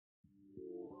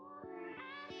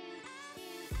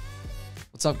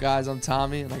What's up, guys? I'm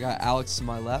Tommy, and I got Alex to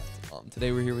my left.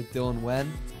 Today we're here with Dylan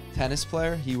Wen, tennis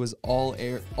player. He was all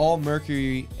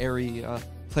Mercury area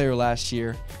player last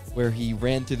year, where he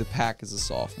ran through the pack as a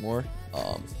sophomore.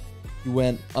 He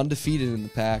went undefeated in the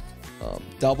pack,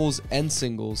 doubles and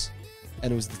singles,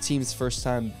 and it was the team's first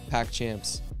time pack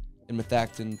champs in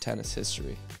Methacton tennis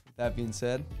history. With that being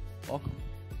said, welcome.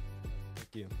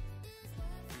 Thank you.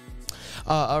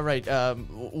 All right.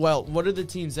 Well, what are the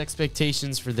team's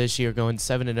expectations for this year, going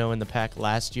 7-0 in the pack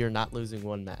last year, not losing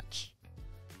one match?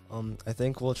 I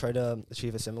think we'll try to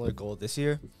achieve a similar goal this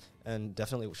year, and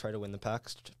definitely we'll try to win the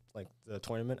packs, like the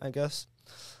tournament, I guess.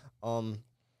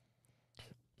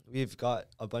 We've got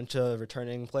a bunch of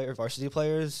returning varsity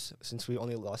players, since we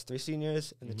only lost 3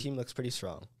 seniors, and the team looks pretty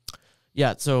strong.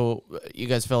 Yeah, so you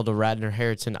guys fell to Radnor,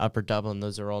 Harriton, Upper Dublin.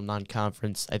 Those are all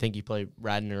non-conference. I think you play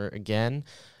Radnor again.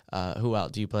 Who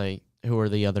else do you play? Who are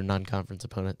the other non-conference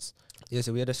opponents? Yeah,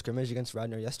 so we had a scrimmage against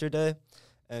Radnor yesterday,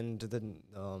 and then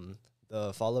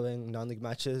the following non-league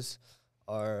matches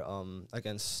are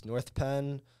against North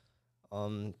Penn,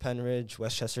 Penridge,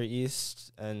 Westchester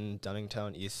East, and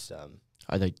Downingtown East.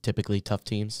 Are they typically tough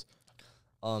teams?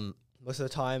 Most of the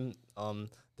time,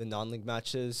 the non-league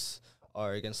matches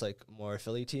are against like more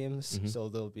Philly teams, so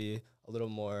they'll be a little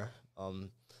more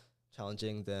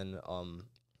challenging than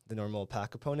the normal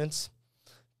pack opponents.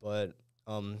 But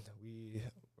we're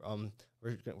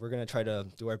gonna try to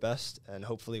do our best and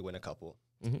hopefully win a couple.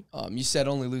 You said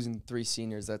only losing 3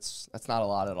 seniors. That's not a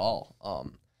lot at all.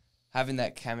 Having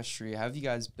that chemistry, how have you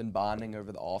guys been bonding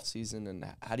over the off season, and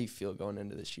how do you feel going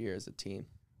into this year as a team?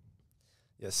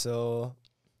 Yeah, so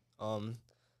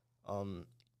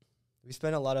we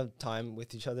spent a lot of time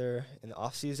with each other in the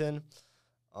off season,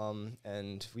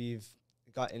 and we've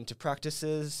got into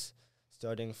practices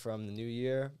starting from the new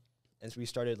year, as we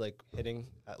started like hitting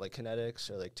at like kinetics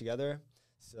or like together.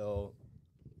 So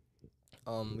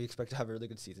we expect to have a really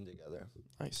good season together.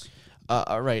 Nice.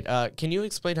 All right. Can you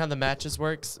explain how the matches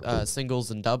works,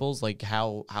 singles and doubles? Like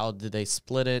how do they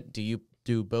split it? Do you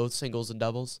do both singles and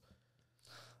doubles?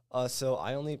 So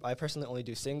I personally only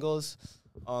do singles.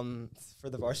 For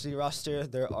the varsity roster,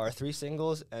 there are 3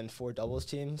 singles and 4 doubles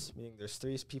teams, meaning there's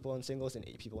 3 people in singles and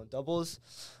 8 people in doubles.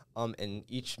 And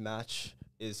each match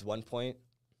is 1 point.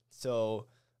 So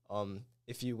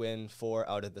if you win 4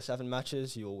 out of the 7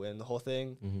 matches, you will win the whole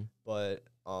thing. But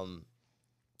and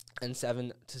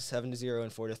 7-0 and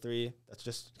 4-3, that's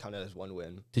just counted as 1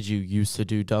 win. Did you used to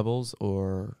do doubles,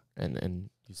 or and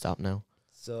you stop now?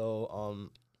 So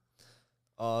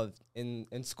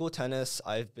in school tennis,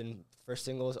 I've been first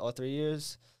singles all 3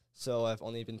 years. So I've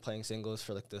only been playing singles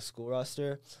for like the school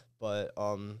roster, but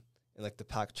in like the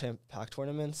pack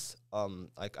tournaments,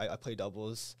 I play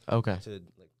doubles. Okay.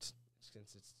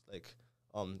 Since it's like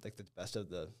the best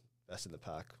in the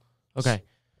pack. Okay.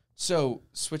 So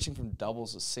switching from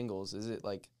doubles to singles, is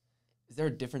there a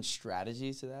different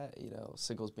strategy to that? You know,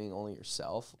 singles being only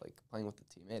yourself, like playing with the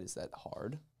teammate, is that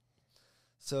hard?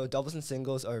 So doubles and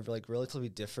singles are like relatively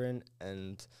different,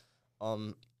 and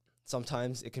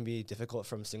sometimes it can be difficult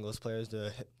from singles players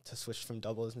to switch from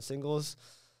doubles and singles.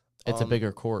 It's a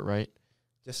bigger court, right?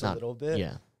 Just a little bit.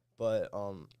 Yeah. But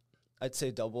I'd say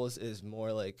doubles is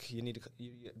more like you need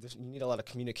a lot of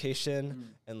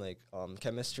communication and like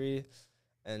chemistry,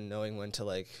 and knowing when to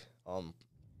like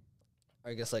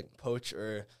I guess like poach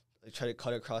or like try to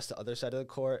cut across the other side of the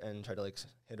court and try to like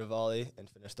hit a volley and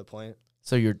finish the point.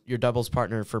 So your doubles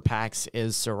partner for packs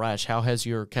is Suresh. How has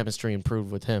your chemistry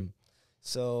improved with him?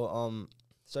 So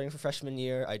starting for freshman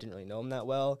year, I didn't really know him that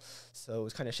well, so it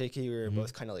was kind of shaky. We were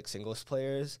both kind of like singles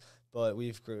players, but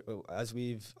as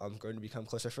we've grown to become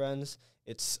closer friends,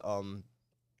 it's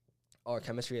our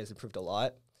chemistry has improved a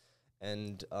lot,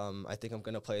 and I think I'm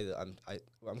gonna play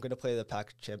the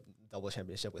pack double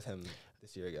championship with him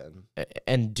this year again.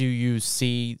 And do you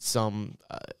see some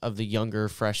of the younger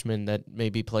freshmen that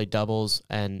maybe play doubles,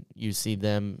 and you see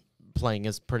them playing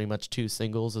as pretty much 2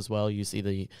 singles as well? You see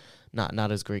the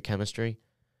not as great chemistry?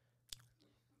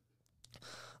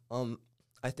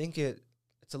 I think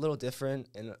it's a little different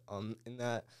in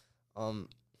that a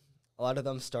lot of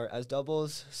them start as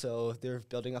doubles, so they're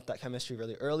building up that chemistry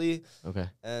really early. Okay.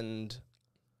 And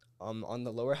on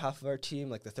the lower half of our team,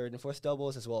 like the 3rd and 4th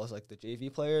doubles, as well as like the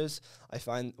JV players, I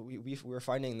find we're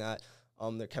finding that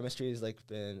their chemistry has like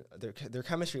been their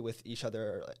chemistry with each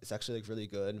other is actually like really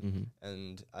good.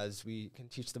 And as we can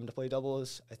teach them to play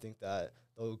doubles, I think that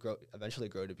they'll eventually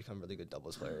grow to become really good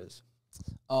doubles players.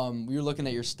 We were looking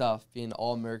at your stuff, being an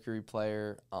all-Mercury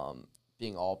player,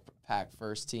 being all-pack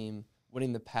first team,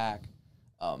 winning the pack,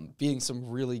 beating some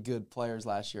really good players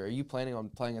last year. Are you planning on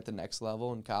playing at the next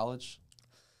level in college?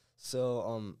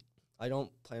 So I don't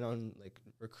plan on like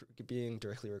being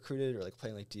directly recruited or like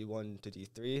playing like D1 to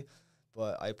D3,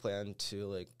 but I plan to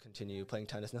like continue playing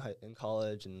tennis in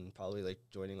college and probably like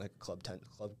joining like a club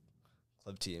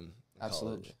team in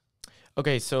Absolutely. college.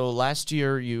 Okay, so last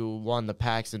year you won the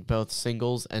packs in both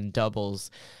singles and doubles.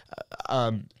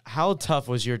 How tough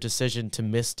was your decision to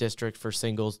miss district for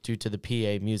singles due to the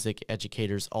PA Music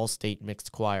Educators All-State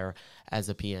Mixed Choir as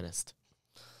a pianist?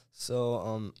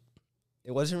 So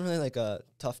it wasn't really like a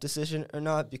tough decision or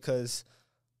not because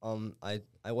I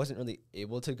wasn't really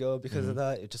able to go because of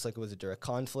that. It just like it was a direct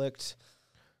conflict.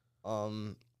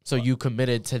 So you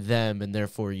committed to them, and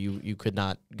therefore you could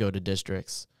not go to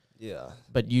districts. Yeah.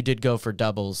 But you did go for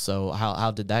doubles, so how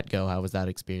did that go? How was that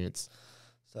experience?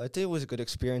 So I think it was a good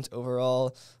experience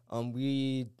overall.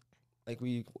 We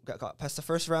got past the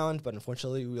first round, but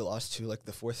unfortunately we lost to like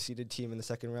the 4th seeded team in the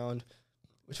second round,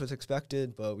 which was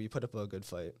expected, but we put up a good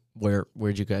fight.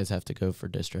 Where'd you guys have to go for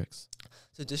districts?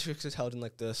 So districts is held in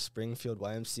like the Springfield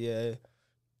YMCA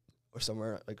or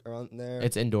somewhere like around there.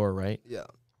 It's indoor, right? Yeah.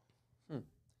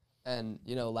 And,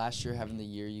 you know, last year having the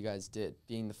year you guys did,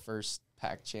 being the first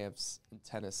pack champs in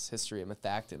tennis history at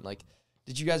Methacton, like,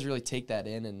 did you guys really take that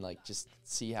in and, like, just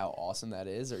see how awesome that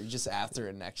is? Or you just after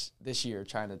it this year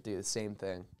trying to do the same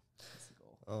thing? That's the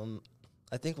goal.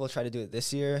 I think we'll try to do it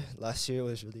this year. Last year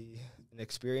was really an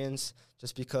experience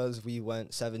just because we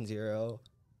went 7-0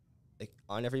 like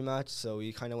on every match. So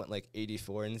we kind of went like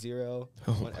 84-0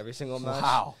 on every single match.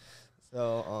 Wow.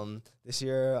 So this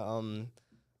year,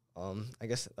 I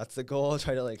guess that's the goal,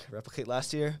 try to like replicate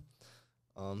last year.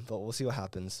 But we'll see what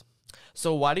happens.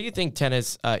 So why do you think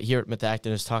tennis here at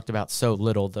Methacton is talked about so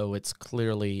little, though it's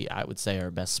clearly, I would say,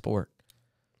 our best sport?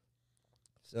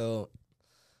 So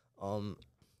I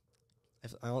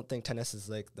don't think tennis is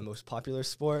like the most popular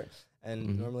sport,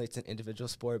 and normally it's an individual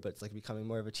sport, but it's like becoming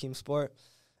more of a team sport.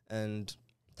 And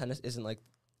tennis isn't like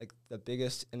the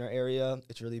biggest in our area.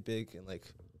 It's really big in like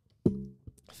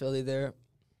Philly there.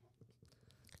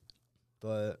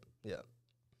 But yeah.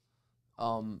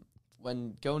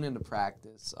 When going into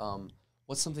practice,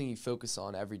 what's something you focus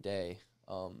on every day,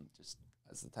 just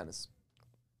as the tennis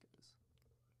goes?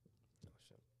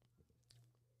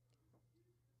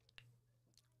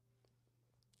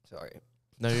 Sorry.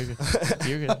 No, you're good.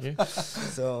 You're good. You're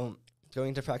So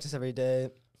going to practice every day,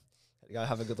 you gotta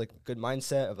have a good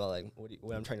mindset about like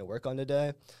what I'm trying to work on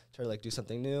today. Try to like do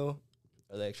something new,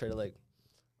 or like try to like,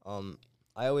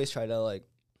 I always try to like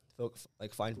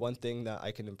find one thing that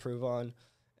I can improve on,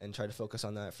 and try to focus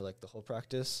on that for like the whole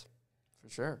practice.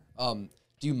 For sure. Do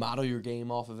you model your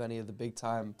game off of any of the big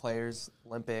time players,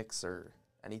 Olympics or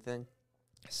anything?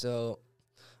 So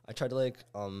I try to like,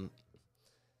 I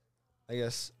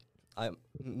guess the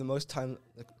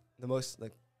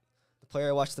player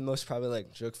I watch the most probably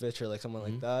like Djokovic or like someone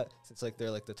like that, since like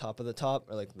they're like the top of the top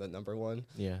or like the number one,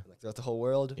 Yeah. like throughout the whole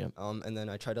world. Yep. And then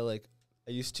I try to like,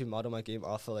 I used to model my game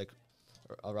off of like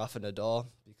Rafa Nadal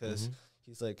because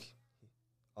he's like,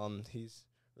 he's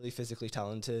really physically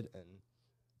talented and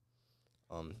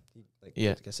he like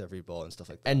gets every ball and stuff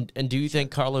like that. And do you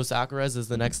think Carlos Alcaraz is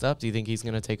the next up? Do you think he's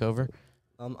going to take over?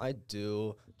 I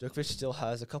do. Djokovic still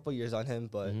has a couple years on him,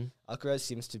 but Alcaraz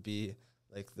seems to be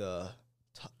like the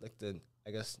top, like the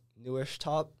I guess newish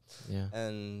top. Yeah.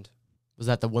 And Was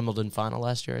that the Wimbledon final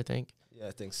last year, I think? yeah,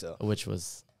 I think so. Which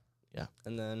was, yeah.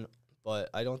 And then, but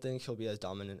I don't think he'll be as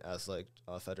dominant as like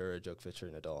Federer, Djokovic, or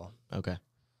Nadal. Okay.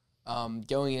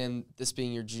 Going in, this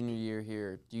being your junior year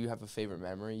here, do you have a favorite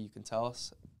memory you can tell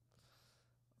us?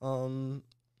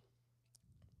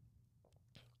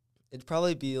 It'd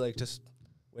probably be like just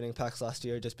winning packs last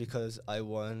year, just because I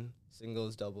won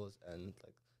singles, doubles, and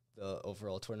like the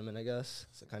overall tournament, I guess.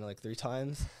 So kind of like 3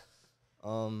 times.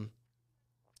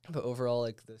 But overall,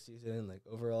 like the season, like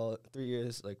overall 3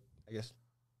 years, like I guess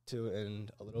 2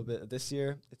 and a little bit of this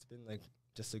year, it's been like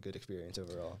just a good experience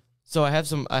overall. So I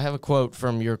have a quote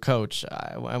from your coach.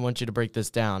 I want you to break this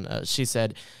down. She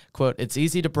said, quote, "It's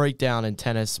easy to break down in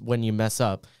tennis when you mess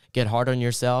up, get hard on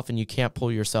yourself, and you can't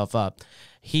pull yourself up.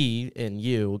 He and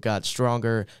you got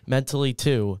stronger mentally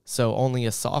too. So only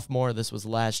a sophomore, this was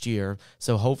last year.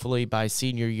 So hopefully by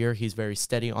senior year, he's very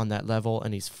steady on that level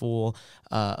and he's full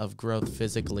of growth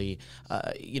physically.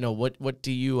 What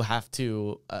do you have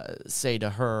to say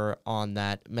to her on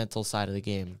that mental side of the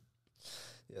game?"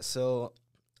 Yeah, so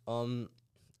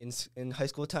in high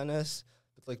school tennis,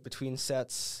 like between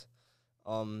sets,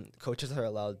 coaches are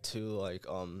allowed to like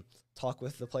talk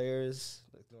with the players.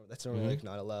 Like, that's normally like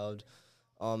not allowed.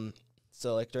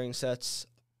 So like during sets,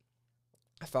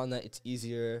 I found that it's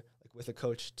easier like with a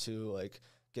coach to like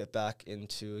get back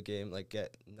into a game, like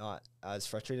get not as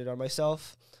frustrated on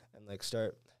myself and like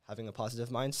start having a positive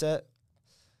mindset.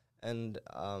 And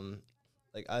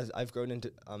like as I've grown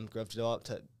into developed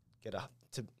to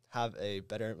have a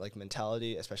better like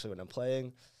mentality, especially when I'm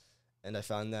playing, and I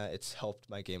found that it's helped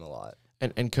my game a lot.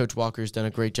 And Coach Walker's done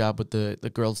a great job with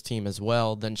the girls team as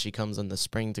well. Then she comes in the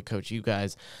spring to coach you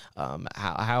guys.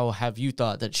 How have you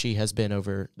thought that she has been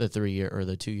over the 3 year or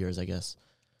the 2 years, I guess?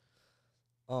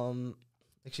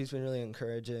 Like she's been really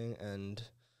encouraging and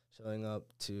showing up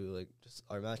to like just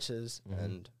our matches,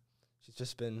 and she's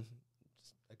just been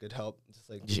a good help. Just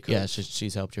like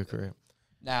she's helped your career.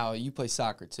 Now you play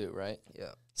soccer too, right?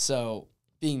 Yeah. So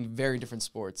being very different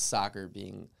sports, soccer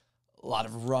being a lot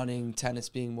of running, tennis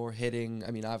being more hitting.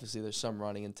 I mean, obviously there's some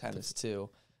running in tennis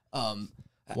too.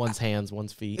 One's hands,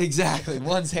 one's feet. Exactly.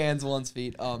 One's hands, one's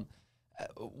feet.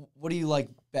 What do you like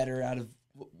better out of?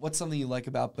 What's something you like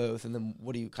about both, and then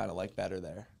what do you kind of like better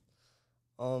there?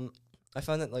 I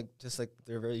find that like just like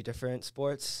they're very different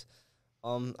sports.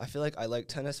 I feel like I like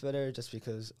tennis better just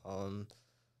because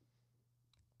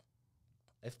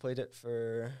I've played it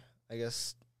for, I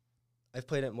guess, I've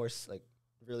played it more like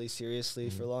really seriously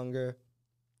for longer.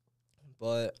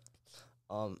 But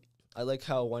I like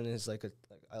how one is like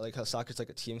I like how soccer's like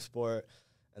a team sport,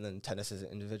 and then tennis is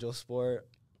an individual sport.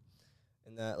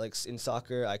 And that like in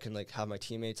soccer, I can like have my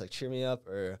teammates like cheer me up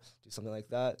or do something like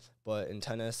that. But in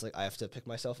tennis, like I have to pick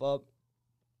myself up.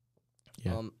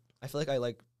 Yeah. I feel like I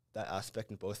like that aspect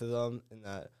in both of them, in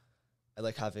that I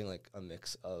like having like a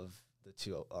mix of the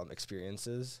two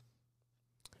experiences.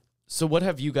 So what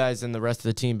have you guys and the rest of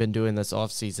the team been doing this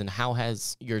off season? How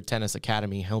has your tennis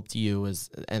academy helped you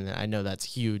and I know that's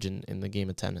huge in the game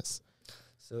of tennis.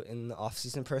 So in the off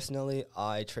season, personally,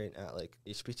 I train at like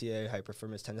HPTA, High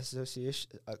Performance Tennis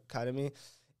Association Academy.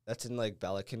 That's in like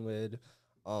Balakinwood.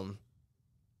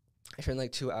 I train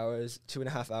like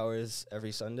 2.5 hours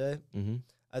every Sunday.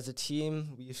 As a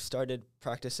team, we've started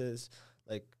practices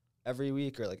like every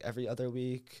week or like every other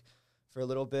week for a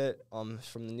little bit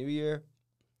from the new year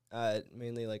at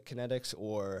mainly like kinetics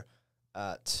or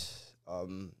at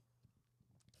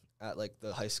like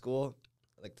the high school,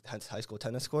 like the high school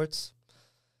tennis courts.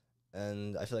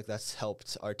 And I feel like that's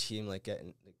helped our team like get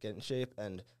in shape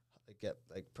and get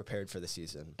like prepared for the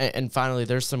season. And finally,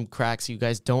 there's some cracks. You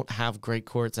guys don't have great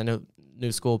courts. I know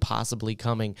new school possibly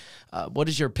coming. What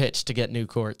is your pitch to get new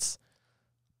courts?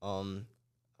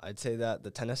 I'd say that the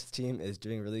tennis team is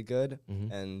doing really good,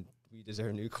 and we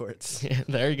deserve new courts. Yeah,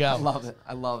 there you go. I love it.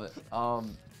 I love it.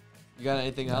 You got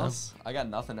anything else? I got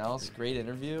nothing else. Great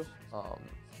interview.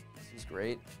 This was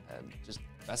great, and just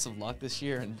best of luck this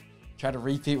year, and try to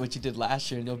repeat what you did last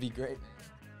year, and you'll be great.